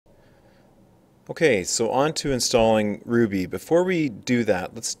Okay, so on to installing Ruby. Before we do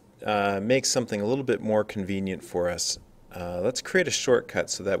that, let's make something a little bit more convenient for us. Let's create a shortcut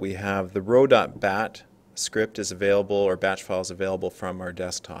so that we have the row.bat script is available, or batch files available from our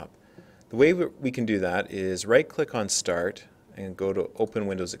desktop. The way we can do that is right-click on Start and go to Open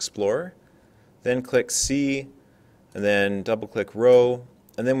Windows Explorer, then click C, and then double-click Row,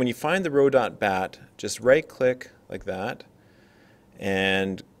 and then when you find the row.bat, just right-click like that,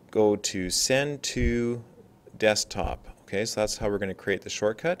 and go to Send to Desktop. Okay, so that's how we're going to create the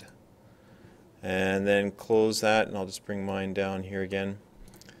shortcut. And then close that, and I'll just bring mine down here again.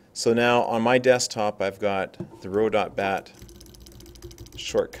 So now on my desktop I've got the row.bat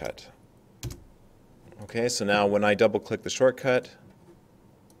shortcut. Okay, so now when I double click the shortcut,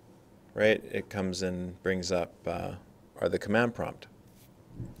 right, it comes and brings up the command prompt.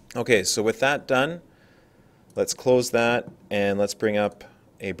 Okay, so with that done, let's close that and let's bring up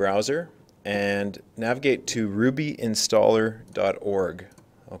a browser and navigate to rubyinstaller.org.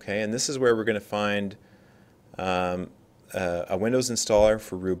 Okay, and this is where we're going to find a Windows installer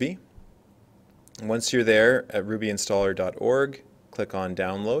for Ruby. And once you're there at rubyinstaller.org, click on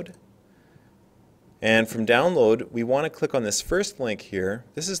Download. And from Download, we want to click on this first link here.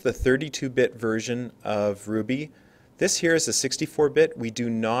 This is the 32-bit version of Ruby. This here is the 64-bit. We do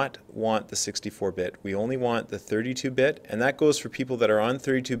not want the 64-bit. We only want the 32-bit, and that goes for people that are on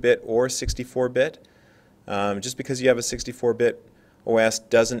 32-bit or 64-bit. Just because you have a 64-bit OS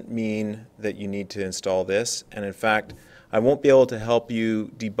doesn't mean that you need to install this. And in fact, I won't be able to help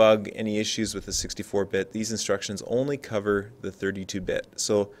you debug any issues with the 64-bit. These instructions only cover the 32-bit.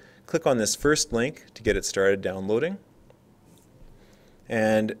 So click on this first link to get it started downloading.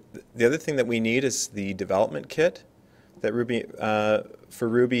 And the other thing that we need is the development kit that for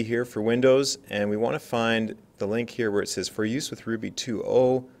Ruby here for Windows, and we want to find the link here where it says for use with Ruby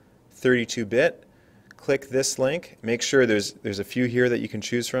 2.0 32-bit. Click this link. Make sure there's a few here that you can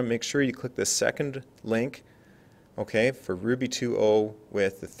choose from. Make sure you click the second link, okay, for Ruby 2.0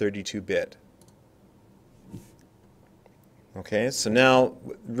 with the 32-bit. Okay, so now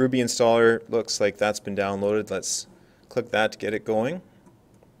Ruby installer looks like that's been downloaded. Let's click that to get it going.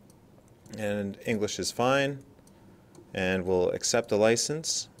 And English is fine. And we'll accept the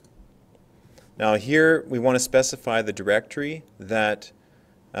license. Now here we want to specify the directory that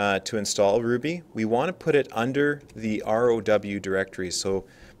to install Ruby. We want to put it under the ROW directory. So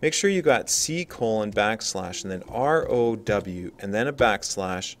make sure you got C:\/ and then ROW and then a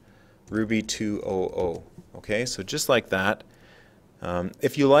backslash Ruby 2.0. Okay, so just like that.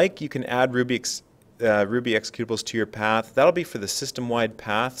 If you like, you can add Ruby executables to your path. That'll be for the system-wide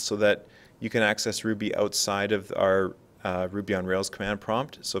path so that you can access Ruby outside of our Ruby on Rails command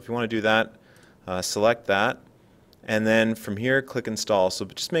prompt. So if you want to do that, select that. And then from here, click Install. So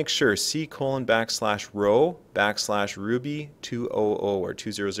just make sure C:\/ /row / Ruby 2.0 or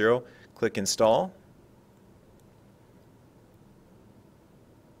 2.0. Click Install.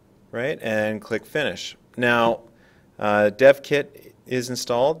 Right, and click Finish. Now, Devkit is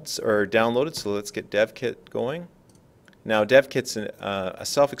installed or downloaded, so let's get Devkit going. Now, Devkit's a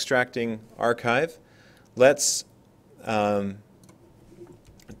self-extracting archive. Let's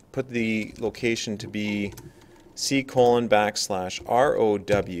put the location to be C:\/ ROW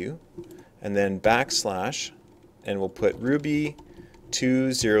and then backslash, and we'll put Ruby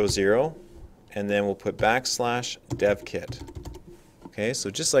 2.0 and then we'll put backslash Devkit. Okay, so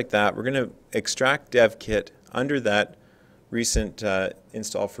just like that, we're going to extract Devkit under that recent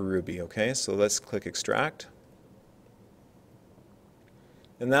install for Ruby. Okay, so let's click Extract.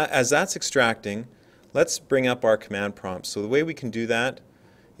 And as that's extracting, let's bring up our command prompt. So the way we can do that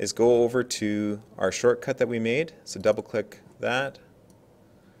is go over to our shortcut that we made. So double click that.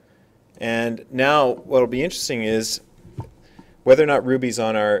 And now what will be interesting is whether or not Ruby's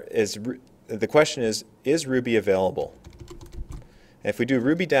on the question is Ruby available? And if we do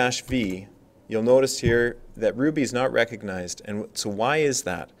Ruby-V, you'll notice here that Ruby is not recognized. And so why is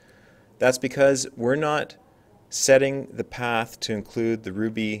that? That's because we're not setting the path to include the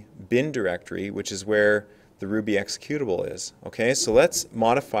Ruby bin directory, which is where the Ruby executable is. Okay, so let's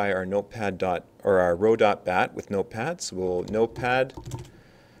modify our our row.bat with Notepad. So we'll Notepad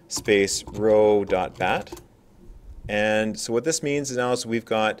space row.bat. And so what this means now is we've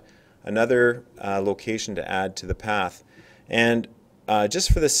got another location to add to the path. And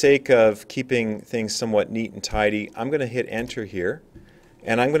just for the sake of keeping things somewhat neat and tidy, I'm going to hit Enter here.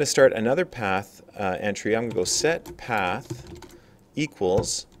 And I'm going to start another path entry. I'm going to go set path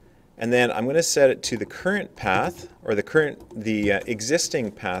equals, and then I'm going to set it to the current path, or the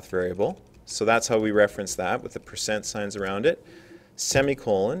existing path variable. So that's how we reference that with the % signs around it.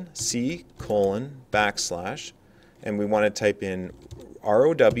 semicolon, C colon, backslash, and we want to type in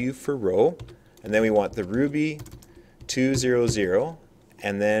ROW for row, and then we want the Ruby 200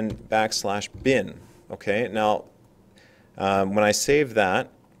 and then backslash bin. Okay, now when I save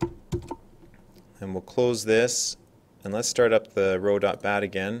that, and we'll close this, and let's start up the row.bat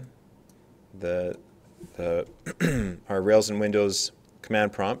again, our Rails and Windows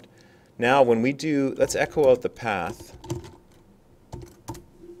command prompt. Now when we do, let's echo out the path,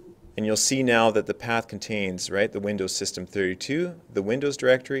 and you'll see now that the path contains, right, the Windows System 32, the Windows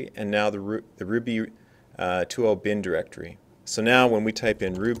directory, and now the Ruby 2.0 bin directory. So now when we type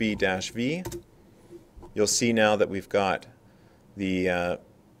in ruby-v, you'll see now that we've got the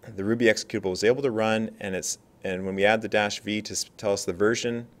Ruby executable was able to run, and when we add the -v to tell us the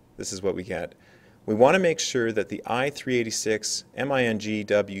version, this is what we get. We want to make sure that the i386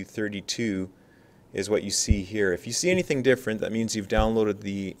 MINGW32 is what you see here. If you see anything different, that means you've downloaded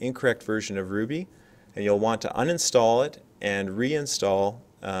the incorrect version of Ruby, and you'll want to uninstall it and reinstall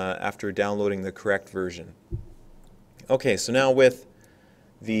after downloading the correct version. Okay, so now with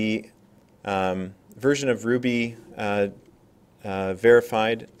the version of Ruby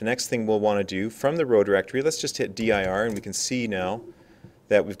verified, the next thing we'll want to do from the row directory, let's just hit dir, and we can see now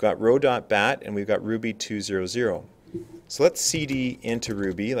that we've got row.bat and we've got Ruby 200. So let's cd into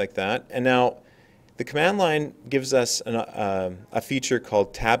Ruby like that, and now the command line gives us a feature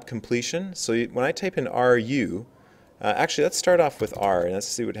called tab completion. So when I type in RU, actually let's start off with R and let's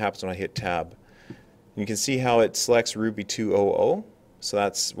see what happens when I hit tab. You can see how it selects Ruby 2.0, so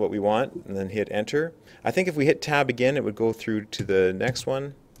that's what we want, and then hit enter. I think if we hit tab again, it would go through to the next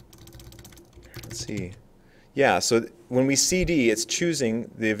one. Let's see. Yeah, so when we cd, it's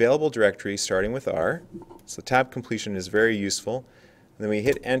choosing the available directory starting with R. So tab completion is very useful. And then we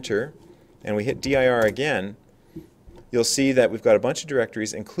hit enter, and we hit dir again. You'll see that we've got a bunch of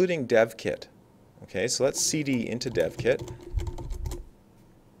directories, including Devkit. Okay, so let's cd into Devkit,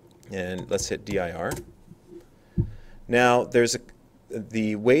 and let's hit dir. Now,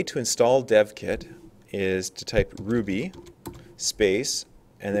 the way to install Devkit is to type Ruby space,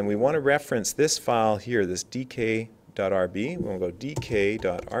 and then we want to reference this file here, this dk.rb. We'll go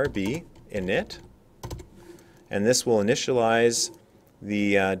dk.rb init, and this will initialize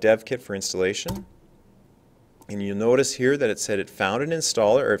the Devkit for installation. And you'll notice here that it said it found an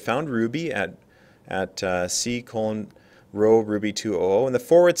installer, or it found Ruby at C colon row Ruby 2.0, and the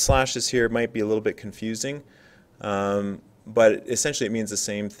forward slashes here might be a little bit confusing, but essentially it means the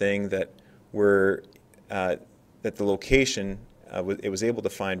same thing, that that the location it was able to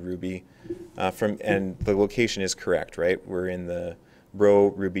find Ruby and the location is correct, right? We're in the row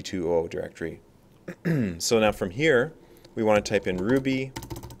Ruby 2.0 directory. So now from here we want to type in Ruby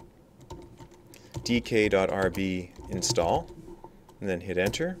dk.rb install and then hit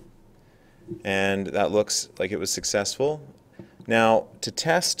enter, and that looks like it was successful. Now to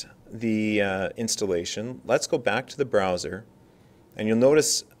test the installation, let's go back to the browser, and you'll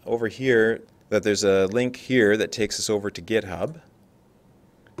notice over here that there's a link here that takes us over to GitHub,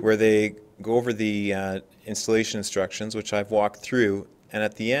 where they go over the installation instructions, which I've walked through, and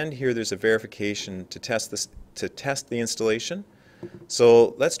at the end here there's a verification to test the installation.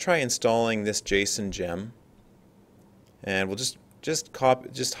 So let's try installing this JSON gem, and we'll just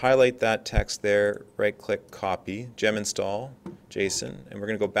highlight that text there, right-click, copy, gem install, JSON, and we're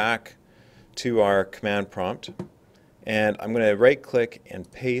going to go back to our command prompt, and I'm going to right-click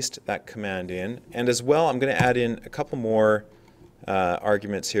and paste that command in, and as well I'm going to add in a couple more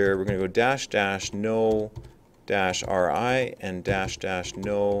arguments here. We're going to go --no -ri and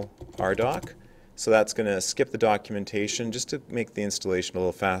 --no rdoc. So that's going to skip the documentation just to make the installation a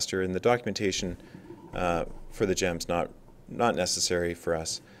little faster, and the documentation for the gem's not necessary for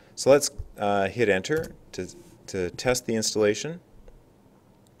us. So let's hit enter to test the installation.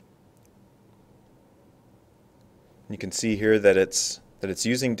 You can see here that it's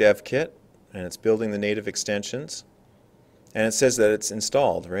using Devkit and it's building the native extensions, and it says that it's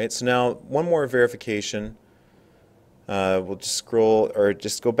installed, right? So now one more verification. We'll just scroll, or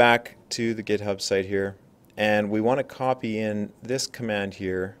just go back to the GitHub site here, and we want to copy in this command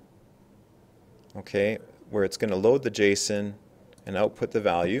here, okay, where it's going to load the JSON and output the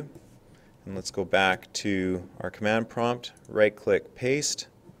value. And let's go back to our command prompt, right-click, paste.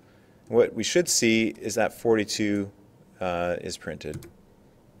 What we should see is that 42 is printed,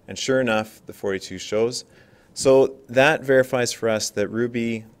 and sure enough, the 42 shows. So that verifies for us that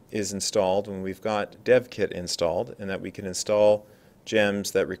Ruby is installed when we've got Devkit installed, and that we can install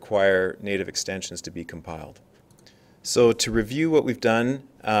gems that require native extensions to be compiled. So to review what we've done,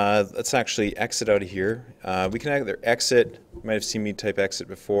 let's actually exit out of here. We can either exit, you might have seen me type exit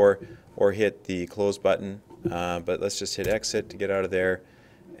before, or hit the close button, but let's just hit exit to get out of there.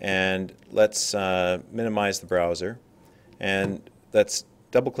 And let's minimize the browser. And let's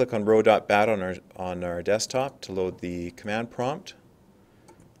double click on row.bat on our desktop to load the command prompt.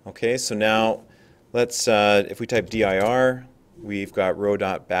 Okay, so now let's, if we type dir, we've got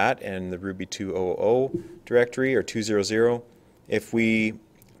row.bat and the Ruby 2.0.0 directory, or 2.0.0. If we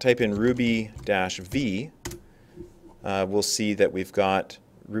type in ruby-v, we'll see that we've got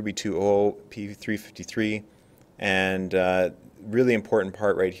Ruby 2.0 P353, and really important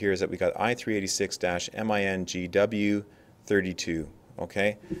part right here is that we got i386-mingw32.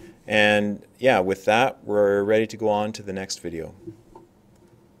 Okay, and yeah, with that, we're ready to go on to the next video.